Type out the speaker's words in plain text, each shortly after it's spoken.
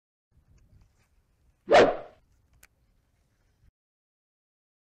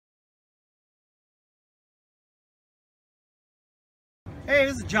Hey,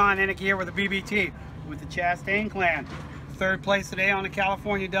 this is John Enick here with the BBT with the Chastain clan. Third place today on the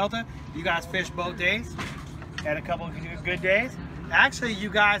California Delta. You guys fished both days. Had a couple of good days. Actually, you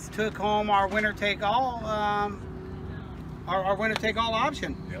guys took home our winner take all our winner take all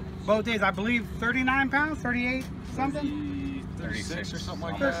option. Yep. Both days, I believe 39 pounds, 38 something. 36 or something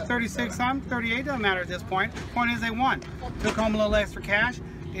like that. 36 something, 38, doesn't matter at this point. Point is they won. Took home a little extra cash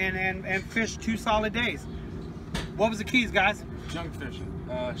and fished 2 solid days. What was the keys, guys? Junk fishing.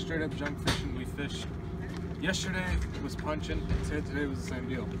 Straight up junk fishing. We fished. Yesterday was punching. Today was the same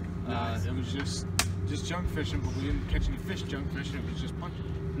deal. Nice. It was just junk fishing, but we didn't catch any fish junk fishing. It was just punching.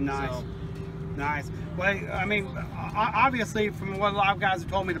 Nice. So, nice. Well, I mean, obviously, from what a lot of guys have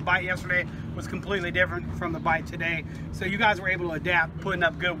told me, the bite yesterday was completely different from the bite today. So you guys were able to adapt, putting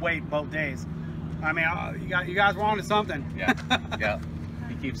up good weight both days. I mean, you guys were on to something. Yeah, yeah.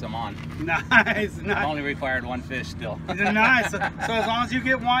 He keeps them on. Nice, nice. I've only required 1 fish still. Nice. So as long as you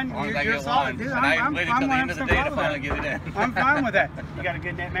get one, you're solid. Dude, I waited till the end of the day to finally get it in. I'm fine with that. You got a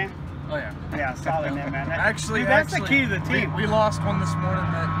good net, man? Oh yeah. Yeah, solid net, man. Actually, that's the key to the team. We lost one this morning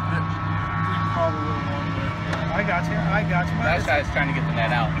that we probably won. I got you. I got you. That guy's trying to get the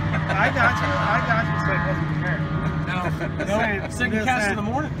net out. I got you. I got you. So it wasn't prepared. No, second cast in the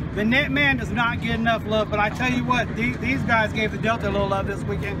morning. The net man does not get enough love, but I tell you what, these guys gave the Delta a little love this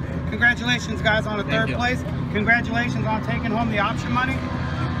weekend. Congratulations, guys, on the third place. Congratulations on taking home the option money.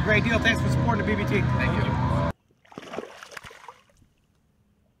 Great deal. Thanks for supporting the BBT. Thank you.